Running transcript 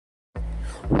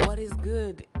What is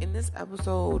good? In this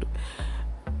episode,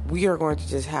 we are going to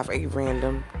just have a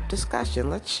random discussion.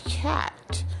 Let's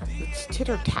chat. Let's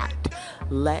titter-tat.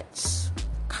 Let's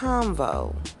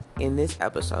convo. In this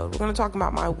episode, we're going to talk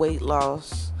about my weight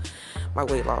loss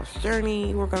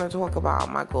journey. We're going to talk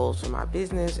about my goals for my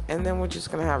business, and then we're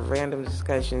just going to have random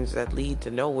discussions that lead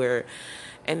to nowhere.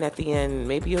 And at the end,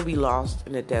 maybe you'll be lost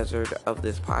in the desert of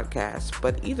this podcast.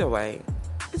 But either way,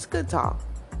 it's good talk.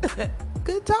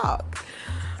 Good talk.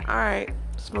 All right,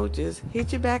 smooches,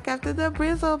 hit you back after the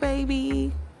brizzle,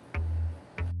 baby.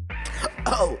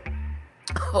 Oh.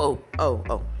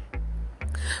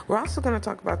 We're also going to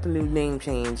talk about the new name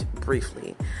change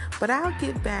briefly, but I'll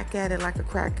get back at it like a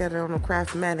crack at it on a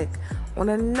Craftmatic on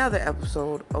another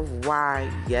episode of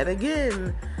why, yet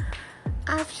again,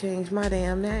 I've changed my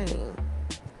damn name.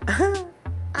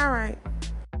 All right.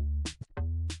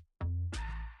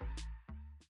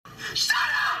 Shut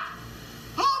up!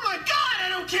 Oh my God, I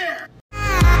don't care!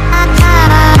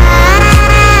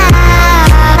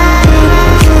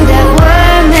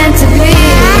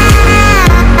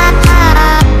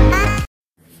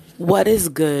 What is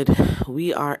good?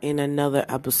 We are in another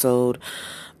episode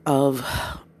of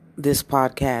this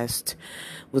podcast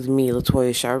with me,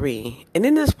 Latoya Shari. And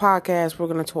in this podcast, we're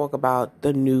going to talk about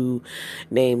the new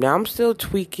name. Now, I'm still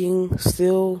tweaking,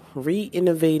 still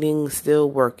re-innovating, still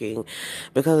working,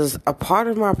 because a part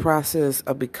of my process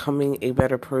of becoming a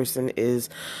better person is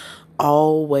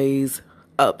always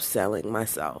upselling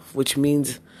myself, which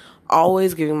means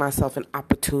always giving myself an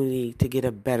opportunity to get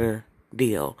a better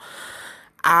deal.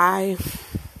 I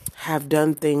have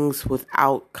done things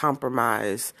without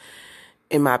compromise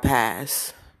in my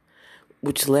past,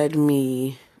 which led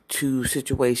me to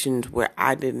situations where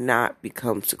I did not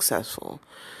become successful,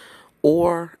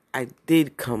 or I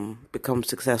did become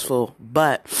successful,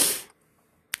 but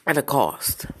at a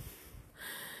cost.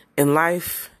 In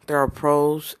life, there are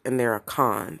pros and there are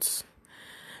cons.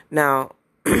 Now,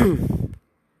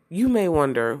 you may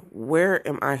wonder, where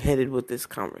am I headed with this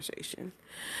conversation?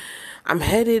 I'm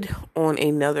headed on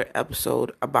another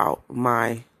episode about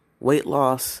my weight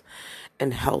loss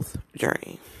and health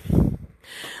journey.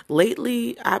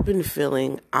 Lately, I've been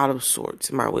feeling out of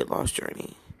sorts in my weight loss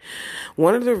journey.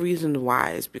 One of the reasons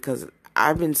why is because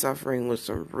I've been suffering with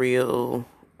some real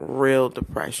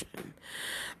depression.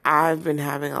 I've been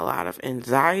having a lot of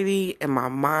anxiety, and my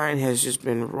mind has just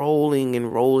been rolling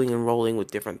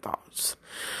with different thoughts.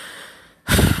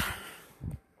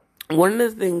 One of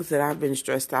the things that I've been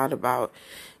stressed out about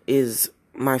is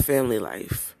my family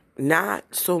life.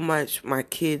 Not so much my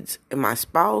kids and my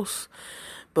spouse,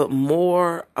 but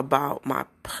more about my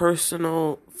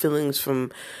personal feelings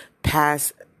from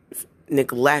past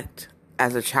neglect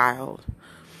as a child.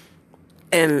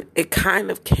 And it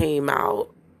kind of came out.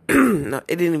 No,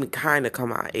 it didn't even kind of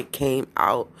come out. It came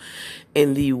out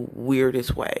in the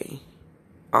weirdest way.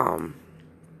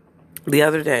 The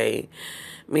other day,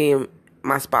 me and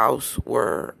my spouse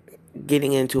were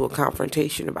getting into a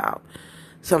confrontation about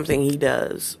something he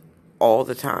does all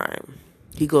the time.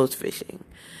 He goes fishing.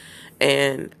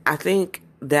 And I think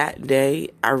that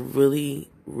day I really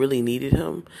needed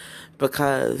him,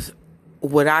 because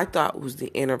what I thought was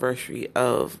the anniversary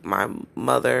of my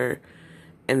mother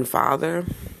and father,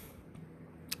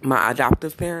 my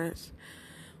adoptive parents,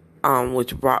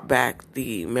 which brought back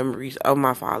the memories of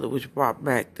my father, which brought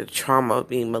back the trauma of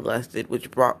being molested,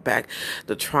 which brought back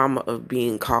the trauma of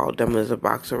being called dumb as a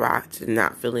box of rocks and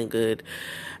not feeling good.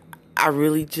 I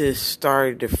really just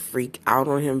started to freak out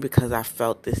on him because I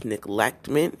felt this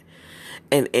neglectment,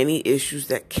 and any issues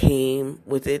that came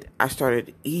with it. I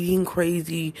started eating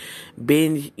crazy,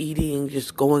 binge eating,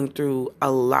 just going through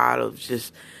a lot of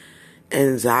just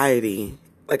anxiety.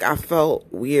 Like, I felt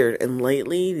weird. And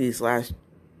lately, these last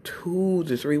 2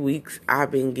 to 3 weeks, I've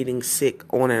been getting sick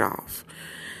on and off.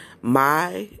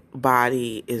 My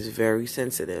body is very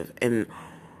sensitive, and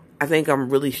I think I'm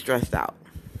really stressed out.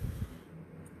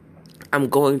 I'm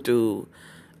going through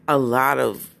a lot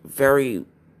of very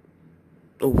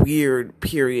weird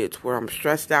periods where I'm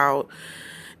stressed out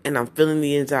and I'm feeling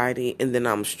the anxiety, and then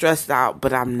I'm stressed out,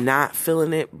 but I'm not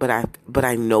feeling it, but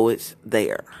I know it's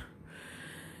there.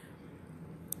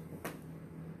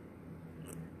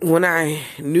 When I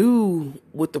knew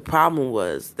what the problem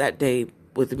was that day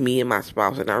with me and my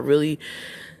spouse, and I really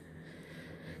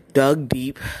dug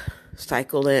deep,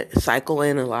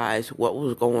 psychoanalyzed what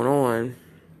was going on,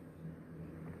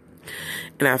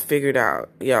 and I figured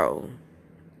out,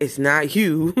 it's not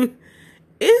you,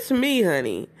 it's me,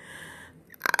 honey.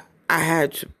 I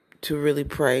had to really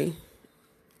pray.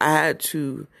 I had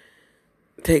to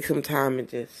take some time and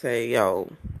just say,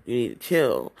 you need to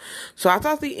chill. So I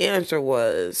thought the answer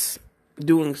was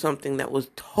doing something that was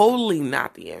totally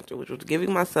not the answer, which was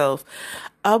giving myself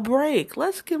a break.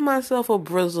 Let's give myself a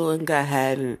brizzle and go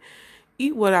ahead and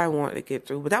eat what I want to get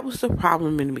through. But that was the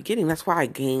problem in the beginning. That's why I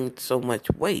gained so much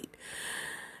weight.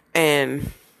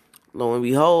 And lo and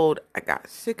behold, I got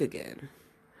sick again.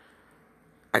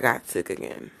 If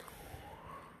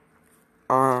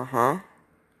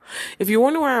you're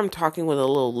wondering why I'm talking with a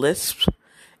little lisp,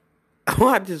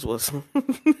 I just whistle.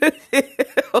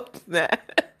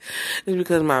 It's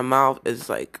because my mouth is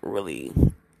like really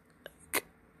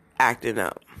acting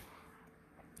up.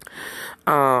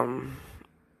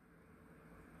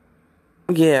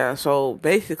 Yeah, so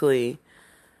basically,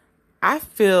 I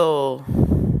feel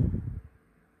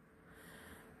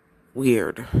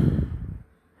weird,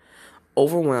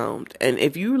 overwhelmed. And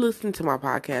if you listen to my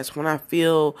podcast, when I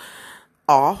feel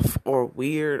off or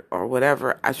weird or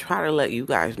whatever, I try to let you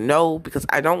guys know, because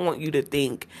I don't want you to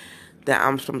think that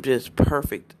I'm some just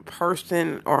perfect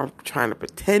person or I'm trying to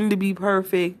pretend to be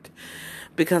perfect,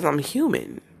 because I'm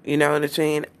human. You know what I'm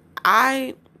saying?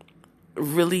 I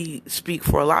really speak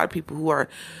for a lot of people who are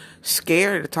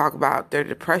scared to talk about their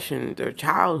depression, their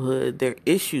childhood, their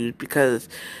issues, because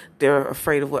they're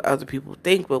afraid of what other people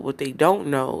think. But what they don't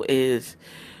know is,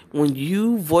 when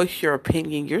you voice your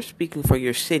opinion, you're speaking for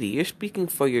your city, you're speaking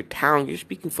for your town, you're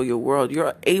speaking for your world.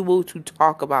 You're able to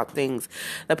talk about things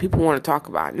that people want to talk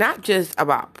about. Not just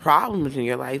about problems in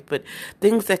your life, but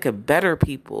things that could better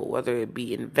people, whether it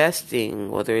be investing,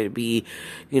 whether it be,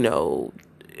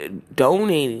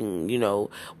 donating,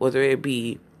 whether it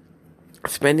be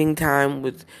spending time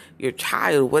with your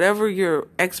child, whatever your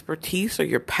expertise or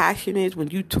your passion is. When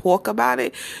you talk about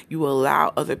it, you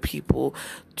allow other people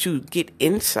to get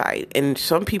insight. And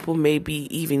some people may be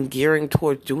even gearing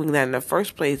towards doing that in the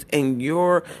first place. And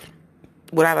your,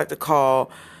 what I like to call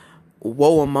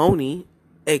woamoni,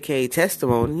 aka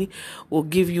testimony, will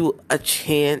give you a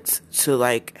chance to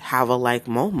have a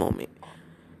whoa moment.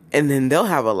 And then they'll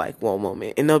have a whoa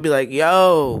moment. And they'll be like,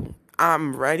 yo,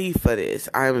 I'm ready for this.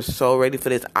 I'm so ready for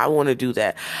this. I want to do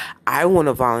that. I want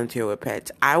to volunteer with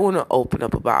pets. I want to open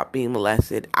up about being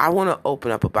molested. I want to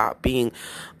open up about being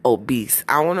obese.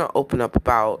 I want to open up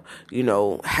about,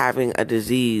 having a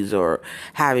disease or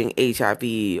having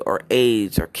HIV or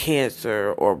AIDS or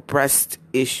cancer or breast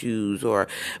issues or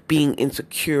being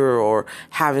insecure or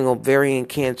having ovarian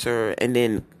cancer and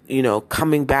then,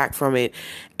 coming back from it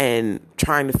and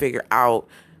trying to figure out,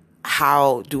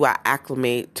 how do I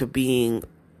acclimate to being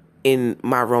in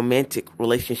my romantic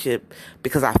relationship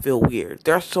because I feel weird?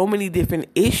 There are so many different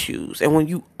issues. And when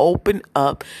you open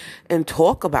up and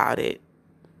talk about it,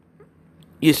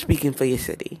 you're speaking for your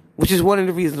city, which is one of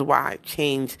the reasons why I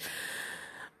changed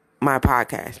my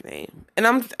podcast name. And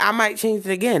I might change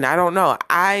it again. I don't know.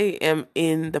 I am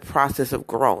in the process of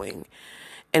growing.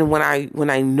 And when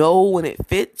I know when it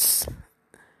fits,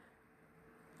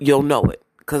 you'll know it,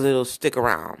 because it'll stick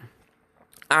around.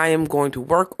 I am going to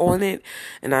work on it,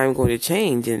 and I am going to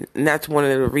change. And that's one of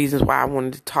the reasons why I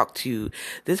wanted to talk to you.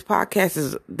 This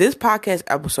podcast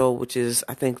episode, which is,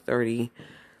 I think,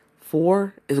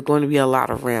 34, is going to be a lot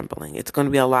of rambling. It's going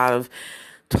to be a lot of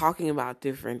talking about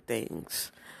different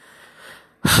things.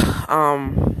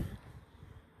 I've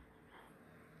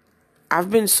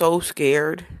been so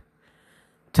scared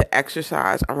to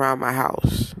exercise around my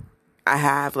house. I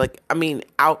have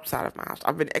outside of my house.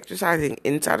 I've been exercising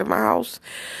inside of my house.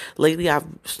 Lately, I've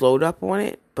slowed up on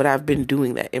it, but I've been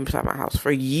doing that inside my house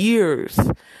for years.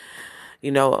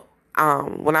 When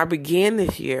I began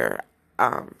this year,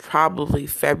 probably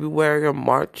February or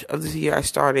March of this year, I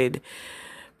started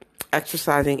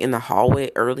exercising in the hallway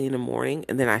early in the morning,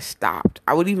 and then I stopped.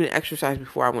 I would even exercise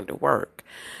before I went to work,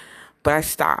 but I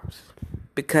stopped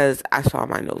because I saw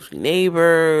my nosy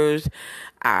neighbors.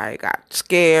 I got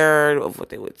scared of what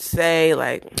they would say,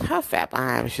 how fat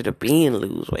behind should have been,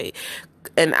 lose weight.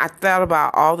 And I thought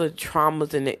about all the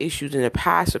traumas and the issues in the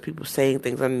past of people saying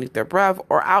things underneath their breath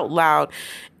or out loud,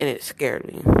 and it scared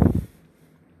me.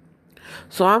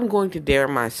 So I'm going to dare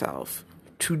myself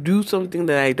to do something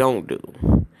that I don't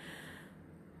do.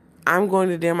 I'm going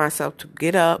to dare myself to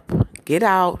get up, get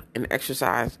out, and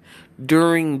exercise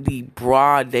during the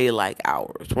broad daylight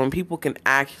hours when people can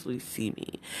actually see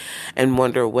me and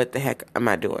wonder, what the heck am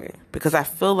I doing? Because I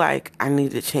feel like I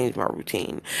need to change my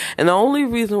routine. And the only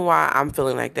reason why I'm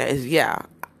feeling like that is,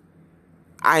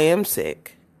 I am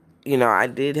sick. I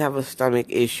did have a stomach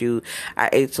issue. I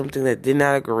ate something that did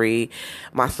not agree.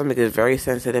 My stomach is very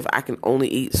sensitive. I can only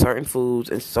eat certain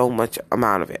foods and so much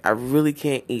amount of it. I really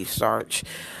can't eat starch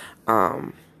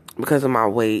because of my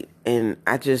weight. And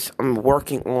I'm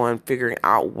working on figuring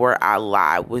out where I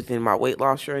lie within my weight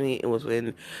loss journey and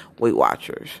within Weight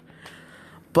Watchers.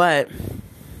 But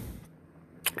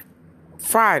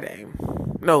Thursday,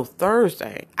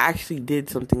 I actually did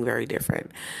something very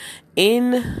different.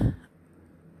 In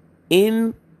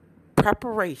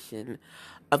preparation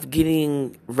of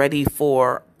getting ready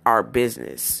for our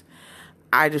business,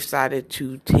 I decided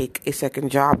to take a second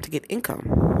job to get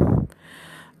income.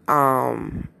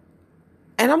 And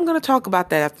I'm going to talk about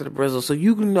that after the Brizzle, so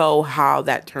you know how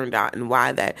that turned out and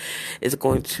why that is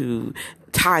going to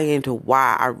tie into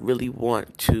why I'm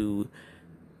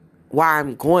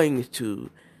going to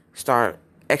start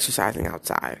exercising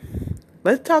outside.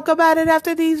 Let's talk about it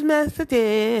after these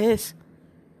messages.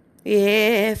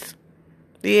 Yes.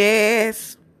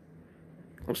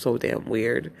 I'm so damn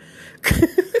weird.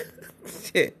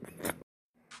 Shit.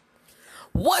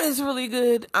 What is really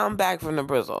good? I'm back from the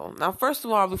Brizzle. Now, first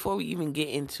of all, before we even get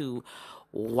into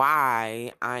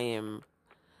why I am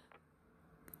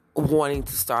wanting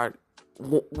to start,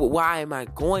 why am I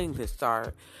going to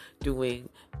start doing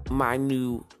my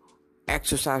new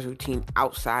exercise routine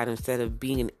outside instead of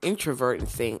being an introvert and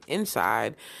staying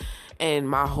inside, and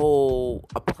my whole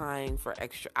applying for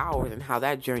extra hours and how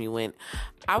that journey went,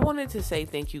 I wanted to say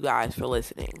thank you guys for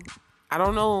listening. I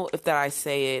don't know if that I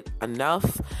say it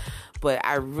enough, but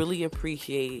I really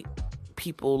appreciate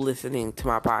people listening to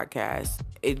my podcast.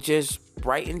 It just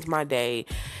brightens my day.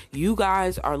 You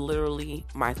guys are literally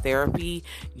my therapy.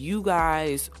 You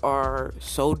guys are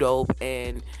so dope,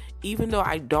 and even though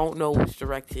I don't know which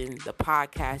direction the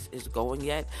podcast is going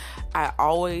yet, I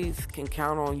always can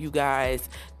count on you guys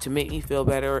to make me feel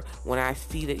better when I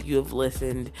see that you have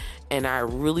listened, and I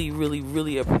really, really,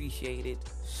 really appreciate it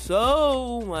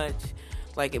so much.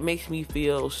 Like, it makes me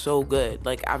feel so good.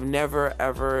 Like, I've never,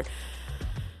 ever,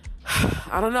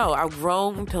 I don't know, I've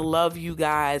grown to love you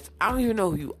guys. I don't even know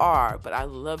who you are, but I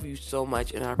love you so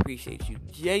much, and I appreciate you.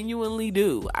 Genuinely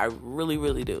do. I really,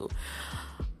 really do.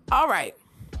 All right.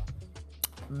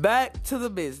 Back to the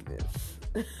business.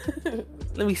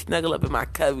 Let me snuggle up in my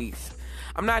cubbies.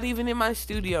 I'm not even in my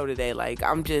studio today. Like,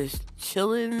 I'm just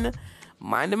chilling,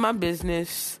 minding my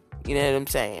business. You know what I'm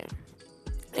saying?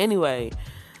 Anyway,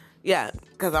 yeah,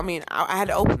 because I had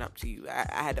to open up to you.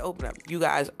 I had to open up. You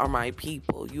guys are my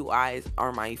people. You guys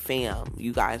are my fam.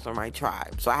 You guys are my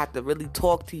tribe. So I have to really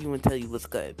talk to you and tell you what's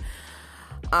good.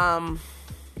 Yeah,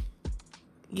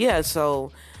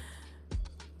 so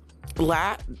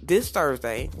this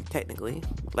Thursday, technically,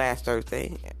 last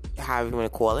Thursday, however you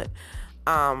want to call it,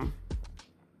 I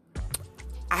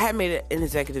had made an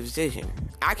executive decision.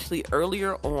 Actually,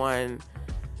 earlier on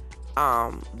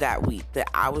that week, that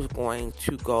I was going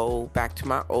to go back to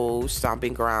my old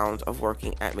stomping grounds of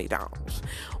working at McDonald's.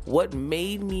 What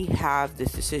made me have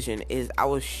this decision is I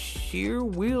was out of sheer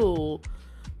will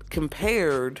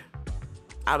compared,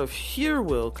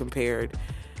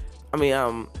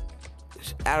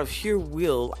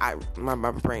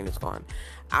 my brain is gone.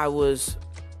 I was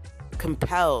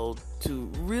compelled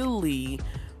to really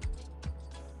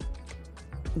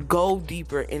go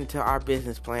deeper into our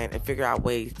business plan and figure out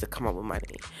ways to come up with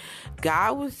money.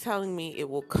 God was telling me it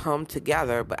will come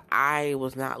together, but I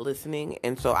was not listening,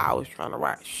 and so I was trying to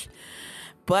rush.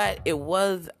 But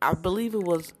I believe it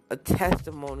was a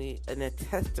testimony and a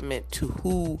testament to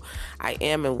who I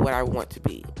am and what I want to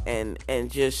be, and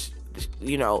just,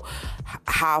 you know,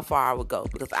 how far I would go,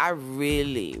 because I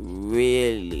really,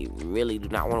 really, really do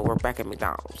not want to work back at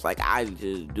McDonald's. Like, I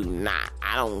just do not.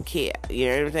 I don't care. You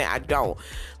know what I'm saying? I don't.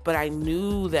 But I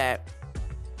knew that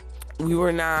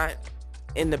we're not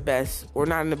in the best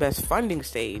funding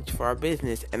stage for our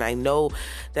business, and I know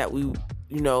that we're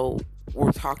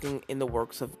talking in the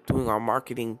works of doing our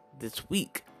marketing this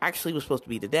week. Actually, it was supposed to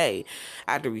be today.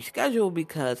 I had to reschedule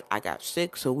because I got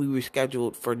sick, so we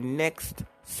rescheduled for next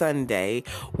Sunday.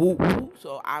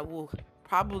 So I will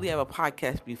probably have a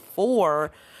podcast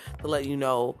before to let you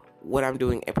know what I'm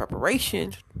doing in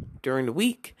preparation during the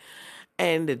week,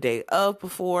 and the day of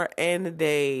before, and the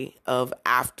day of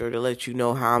after, to let you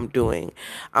know how I'm doing.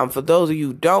 For those of you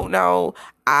who don't know,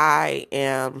 I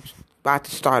am about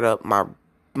to start up my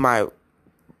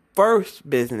first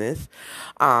business.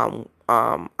 I'm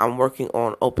working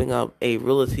on opening up a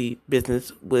realty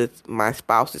business with my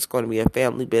spouse. It's going to be a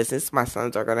family business. My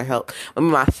son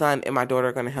and my daughter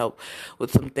are going to help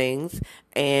with some things,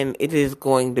 and it is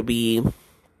going to be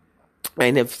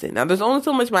magnificent. Now, there's only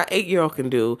so much my 8-year-old can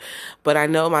do, but I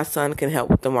know my son can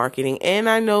help with the marketing, and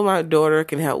I know my daughter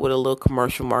can help with a little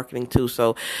commercial marketing too.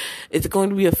 So it's going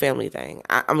to be a family thing.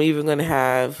 I'm even going to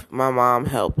have my mom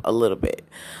help a little bit.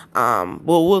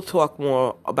 We'll talk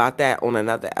more about that on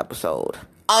another episode.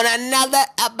 And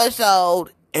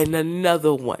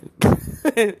another one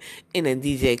in a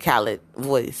DJ Khaled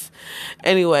voice.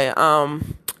 Anyway,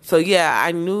 So yeah,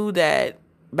 I knew that.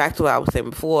 Back to what I was saying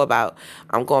before about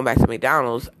I'm going back to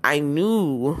McDonald's. I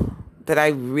knew that I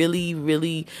really,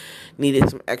 really needed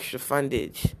some extra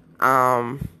fundage.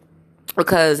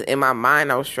 Because in my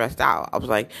mind I was stressed out. I was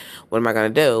like, what am I gonna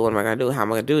do? What am I gonna do? How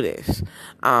am I gonna do this?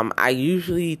 I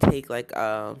usually take like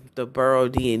the Borough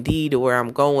D&D to where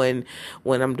I'm going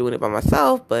when I'm doing it by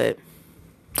myself, but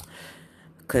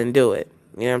couldn't do it.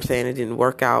 You know what I'm saying? It didn't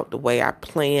work out the way I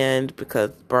planned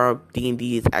because Borough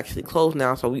D&D is actually closed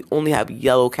now, so we only have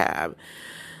Yellow Cab.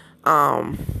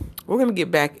 We're gonna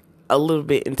get back a little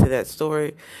bit into that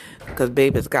story because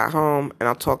Babe has got home, and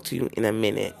I'll talk to you in a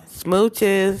minute.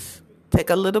 Smooches. Take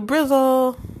a little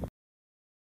brizzle.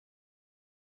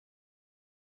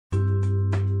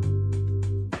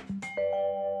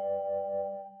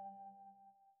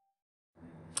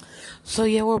 So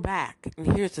yeah, we're back,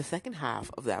 and here's the second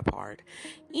half of that part.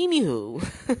 Anywho,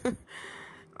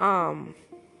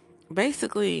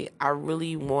 basically, I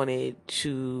really wanted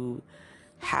to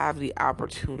have the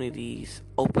opportunities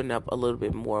open up a little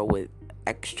bit more with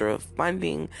extra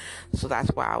funding. So that's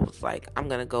why I was like, I'm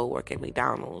going to go work at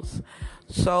McDonald's.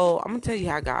 So I'm going to tell you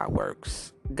how God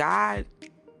works. God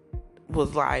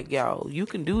was like, yo, you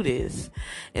can do this,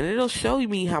 and it'll show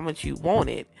me how much you want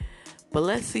it. But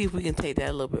let's see if we can take that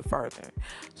a little bit further.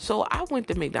 So I went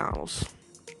to McDonald's.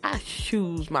 I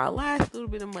choose my last little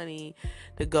bit of money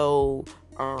to go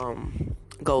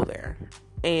there.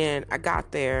 And I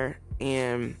got there,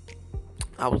 and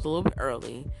I was a little bit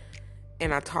early,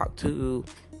 and I talked to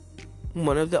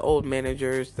one of the old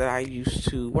managers that I used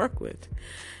to work with.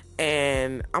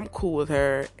 And I'm cool with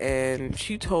her, and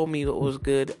she told me what was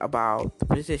good about the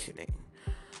positioning.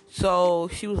 So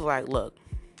she was like, look,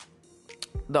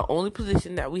 the only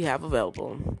position that we have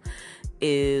available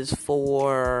is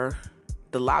for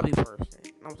the lobby person.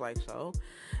 And I was like, so?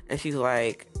 And she's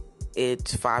like,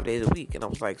 it's 5 days a week. And I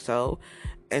was like, so?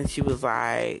 And she was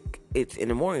like, it's in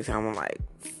the morning time. I'm like,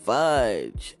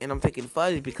 fudge. And I'm thinking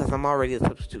fudge because I'm already a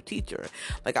substitute teacher.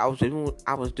 Like I was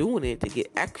doing it to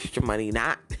get extra money,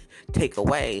 not take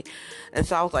away. And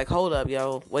so I was like, hold up,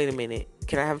 yo, wait a minute.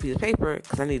 Can I have a piece of paper?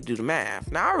 Because I need to do the math.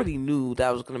 Now I already knew that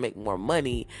I was going to make more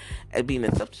money at being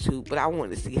a substitute, but I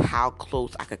wanted to see how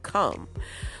close I could come.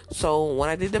 So when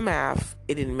I did the math,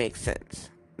 it didn't make sense.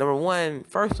 Number one,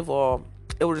 first of all,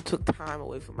 it would have took time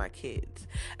away from my kids.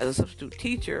 As a substitute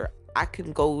teacher, I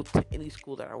can go to any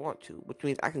school that I want to, which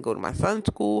means I can go to my son's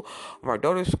school, or my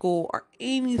daughter's school, or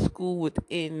any school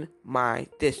within my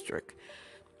district.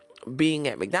 Being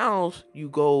at McDonald's, you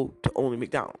go to only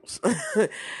McDonald's.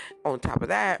 On top of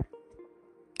that,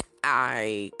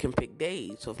 I can pick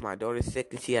days. So if my daughter's sick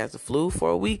and she has the flu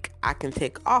for a week, I can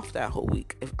take off that whole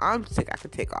week. If I'm sick, I can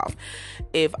take off.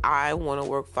 If I want to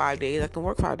work 5 days, I can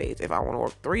work 5 days. If I want to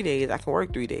work 3 days, I can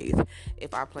work 3 days.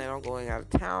 If I plan on going out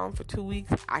of town for 2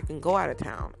 weeks, I can go out of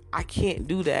town. I can't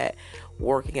do that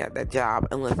working at that job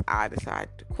unless I decide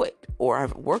to quit, or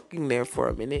I'm working there for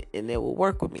a minute and they will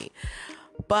work with me.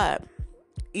 But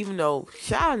even though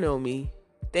Shaw know me,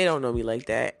 they don't know me like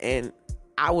that, and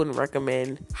I wouldn't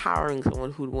recommend hiring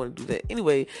someone who'd want to do that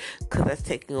anyway, because that's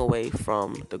taking away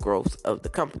from the growth of the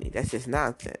company. That's just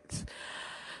nonsense.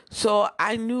 So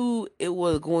I knew it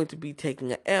was going to be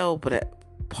taking an L, but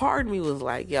part of me was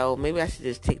like, yo, maybe I should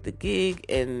just take the gig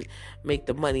and make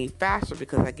the money faster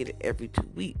because I get it every 2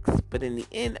 weeks. But in the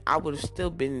end, I would have still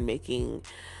been making,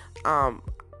 I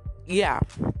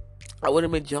would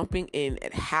have been jumping in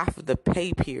at half of the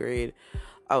pay period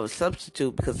of a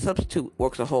substitute, because a substitute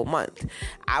works a whole month.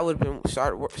 I would have been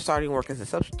starting work as a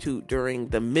substitute during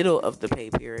the middle of the pay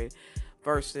period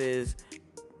versus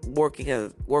working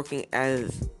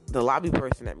as the lobby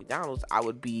person at McDonald's. I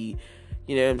would be,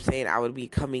 you know what I'm saying? I would be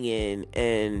coming in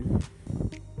and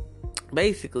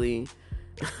basically,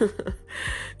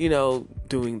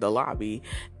 doing the lobby,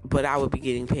 but I would be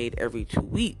getting paid every 2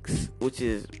 weeks, which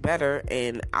is better,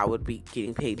 and I would be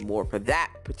getting paid more for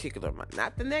that particular month,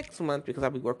 not the next month, because I'll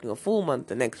be working a full month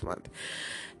the next month.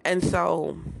 And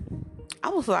so I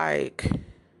was like,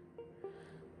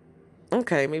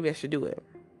 okay, maybe I should do it.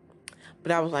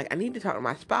 But I was like, I need to talk to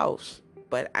my spouse.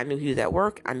 But I knew he was at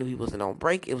work. I knew he wasn't on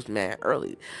break. It was mad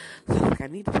early. So I was like, I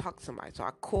need to talk to somebody. So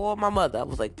I called my mother. I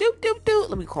was like, doop, doop, doop.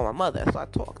 Let me call my mother. So I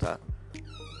talked to her.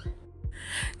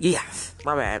 Yes,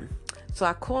 my bad. So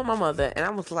I called my mother and I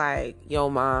was like, yo,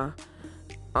 ma,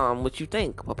 what you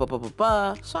think? So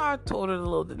I told her the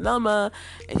little dilemma,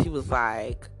 and she was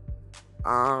like,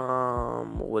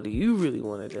 what do you really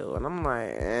want to do? And I'm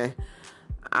like,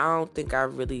 I don't think I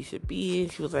really should be.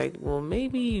 And she was like, well,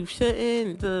 maybe you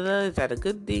shouldn't. Is that a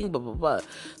good thing? Blah, blah, blah.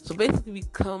 So basically, we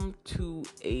come to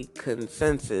a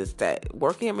consensus that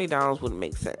working at McDonald's wouldn't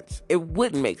make sense. It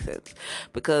wouldn't make sense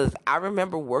because I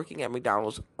remember working at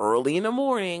McDonald's early in the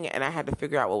morning and I had to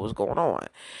figure out what was going on.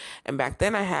 And back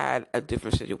then, I had a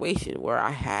different situation where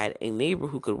I had a neighbor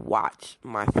who could watch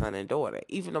my son and daughter.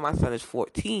 Even though my son is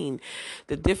 14,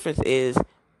 the difference is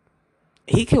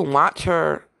he can watch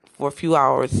her for a few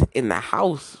hours in the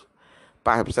house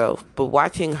by himself, but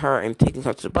watching her and taking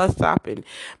her to the bus stop and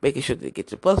making sure they get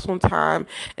to the bus on time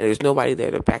and there's nobody there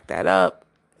to back that up,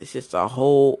 it's just a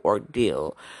whole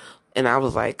ordeal. And I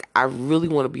was like, I really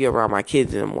want to be around my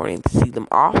kids in the morning to see them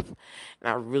off, and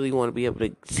I really want to be able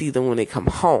to see them when they come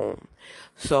home.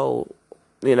 So,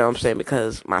 you know what I'm saying?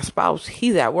 Because my spouse,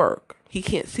 he's at work. He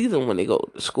can't see them when they go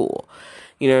to school.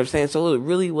 You know what I'm saying? So it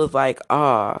really was like,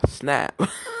 snap.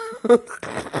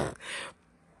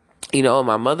 You know,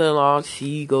 my mother-in-law,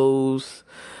 she goes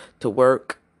to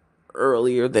work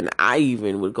earlier than I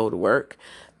even would go to work.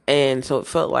 And so it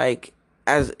felt like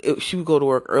she would go to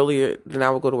work earlier than I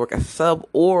would go to work as a sub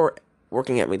or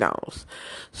working at McDonald's.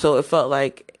 So it felt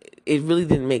like it really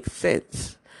didn't make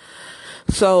sense.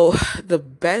 So the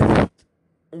best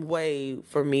way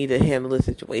for me to handle the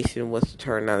situation was to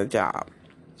turn down a job.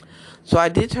 So I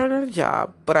did turn down a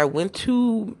job, but I went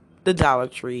to the Dollar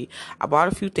Tree. I bought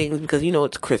a few things because, you know,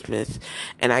 it's Christmas,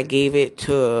 and I gave it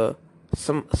to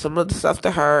some of the stuff to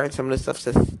her and some of the stuff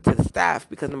to the staff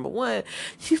because, number one,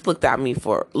 she's looked at me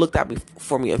for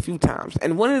me a few times.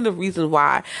 And one of the reasons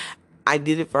why I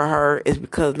did it for her is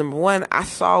because, number one, I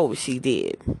saw what she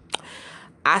did.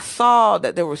 I saw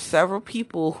that there were several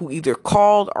people who either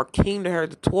called or came to her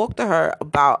to talk to her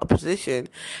about a position,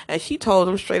 and she told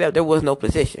them straight up there was no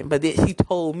position. But then she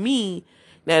told me, you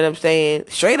know what I'm saying,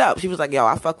 straight up, she was like, yo,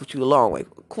 I fuck with you a long way.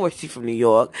 Of course, she's from New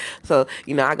York, so,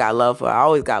 you know, I got love for her. I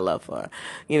always got love for her.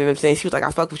 You know what I'm saying? She was like,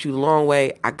 I fuck with you a long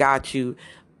way. I got you.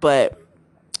 And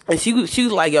she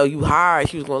was like, yo, you hired.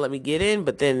 She was going to let me get in,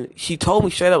 but then she told me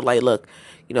straight up, like, look,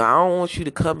 you know, I don't want you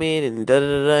to come in and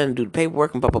da-da-da-da and do the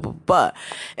paperwork and blah, blah, blah, blah,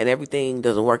 and everything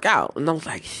doesn't work out. And I was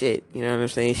like, shit, you know what I'm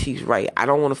saying? She's right. I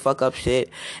don't want to fuck up shit.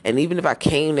 And even if I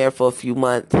came there for a few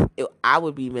months, I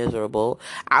would be miserable.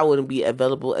 I wouldn't be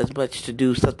available as much to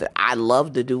do stuff that I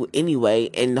love to do anyway.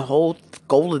 And the whole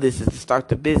goal of this is to start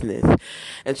the business.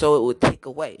 And so it would take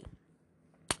away.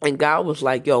 And God was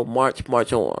like, yo, march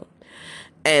on.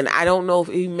 And I don't know if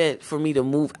he meant for me to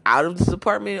move out of this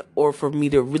apartment or for me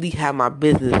to really have my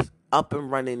business up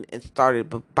and running and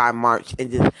started by March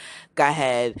and just go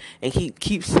ahead and he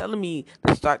keeps telling me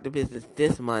to start the business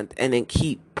this month and then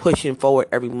keep pushing forward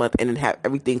every month and then have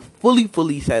everything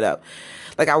fully set up.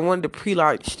 Like I wanted the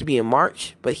pre-launch to be in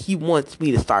March, but he wants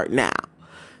me to start now.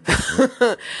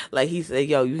 Like he said,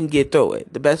 yo, you can get through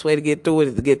it. The best way to get through it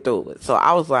is to get through it. So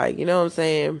I was like, you know what I'm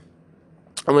saying?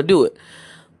 I'm going to do it.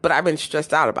 But I've been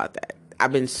stressed out about that.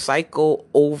 I've been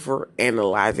over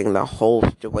analyzing the whole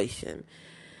situation.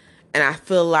 And I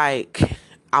feel like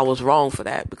I was wrong for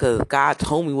that because God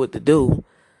told me what to do.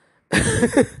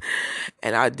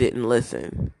 And I didn't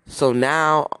listen. So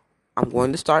now I'm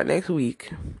going to start next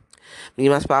week. Me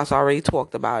and my spouse already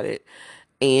talked about it.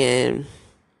 And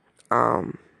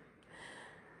I'm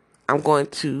going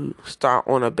to start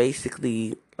on a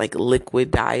basically like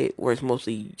liquid diet where it's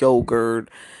mostly yogurt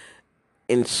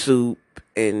and soup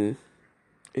and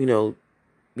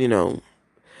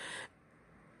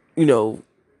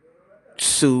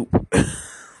soup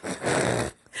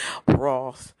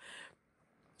broth.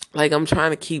 Like I'm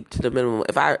trying to keep to the minimum.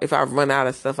 If I run out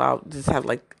of stuff, I'll just have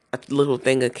like a little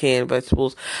thing of canned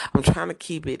vegetables. I'm trying to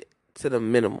keep it to the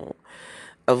minimum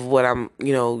of what I'm,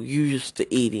 used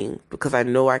to eating because I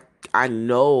know I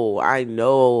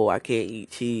can't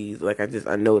eat cheese. Like I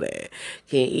know that.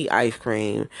 Can't eat ice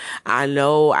cream. I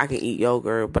know I can eat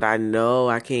yogurt, but I know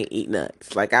I can't eat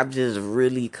nuts. Like I've just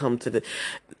really come to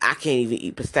I can't even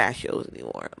eat pistachios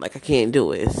anymore. Like I can't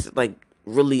do it. It's like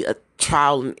really a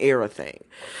trial and error thing.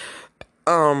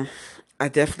 I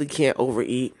definitely can't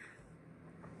overeat.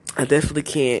 I definitely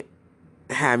can't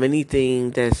have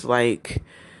anything that's like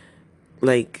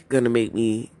gonna make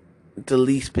me the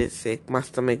least bit sick. My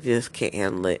stomach just can't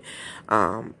handle it.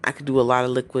 I could do a lot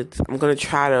of liquids. I'm gonna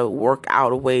try to work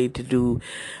out a way to do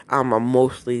a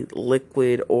mostly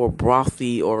liquid or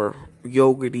brothy or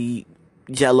yogurty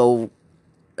Jello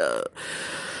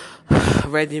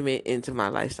regimen into my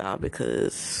lifestyle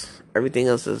because everything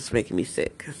else is making me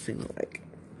sick. It seems like.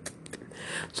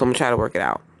 So I'm gonna try to work it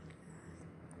out.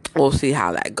 We'll see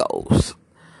how that goes.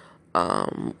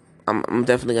 I'm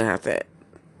definitely gonna have to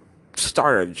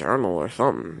start a journal or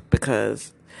something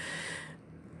because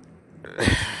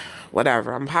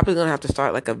whatever. I'm probably gonna have to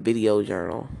start like a video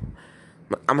journal.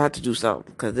 I'm gonna have to do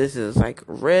something because this is like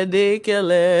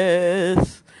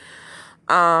ridiculous.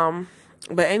 But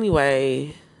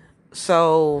anyway,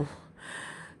 so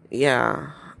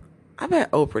yeah, I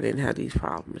bet Oprah didn't have these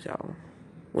problems, y'all,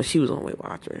 when she was on Weight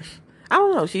Watchers. I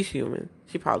don't know. She's human.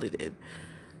 She probably did.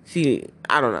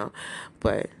 I don't know,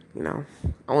 but you know,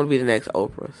 I want to be the next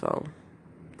Oprah. So,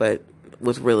 but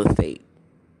with real estate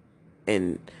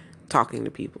and talking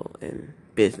to people and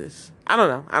business. I don't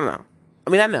know. I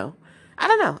mean, I know. I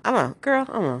don't know. Girl,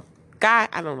 I don't know. Guy,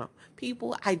 I don't know.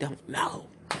 People, I don't know.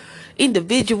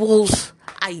 Individuals,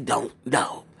 I don't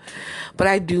know. But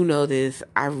I do know this.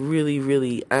 I really,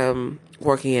 really am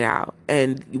working it out.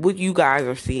 And what you guys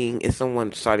are seeing is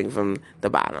someone starting from the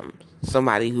bottom.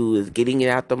 Somebody who is getting it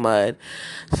out the mud.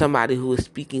 Somebody who is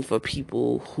speaking for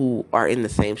people who are in the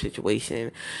same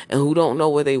situation and who don't know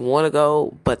where they want to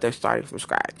go, but they're starting from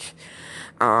scratch.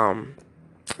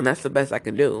 And that's the best I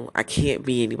can do. I can't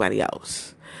be anybody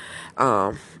else.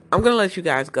 I'm going to let you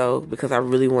guys go because I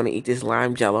really want to eat this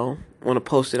lime jello. I want to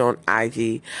post it on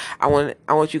IG. I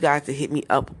want you guys to hit me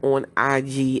up on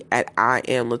IG at I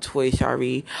am Latoya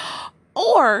Shari.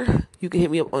 Or you can hit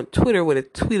me up on Twitter with a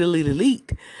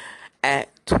tweet-a-leet at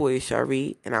Toya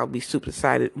Shari. And I'll be super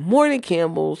excited, more than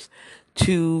Campbell's,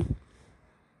 to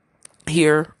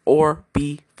hear or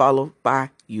be followed by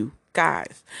you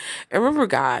guys. And remember,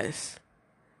 guys,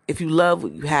 if you love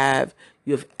what you have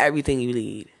everything you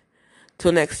need.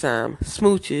 Till next time,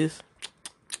 smooches.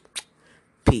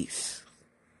 Peace.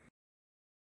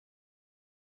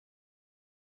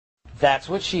 That's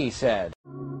what she said.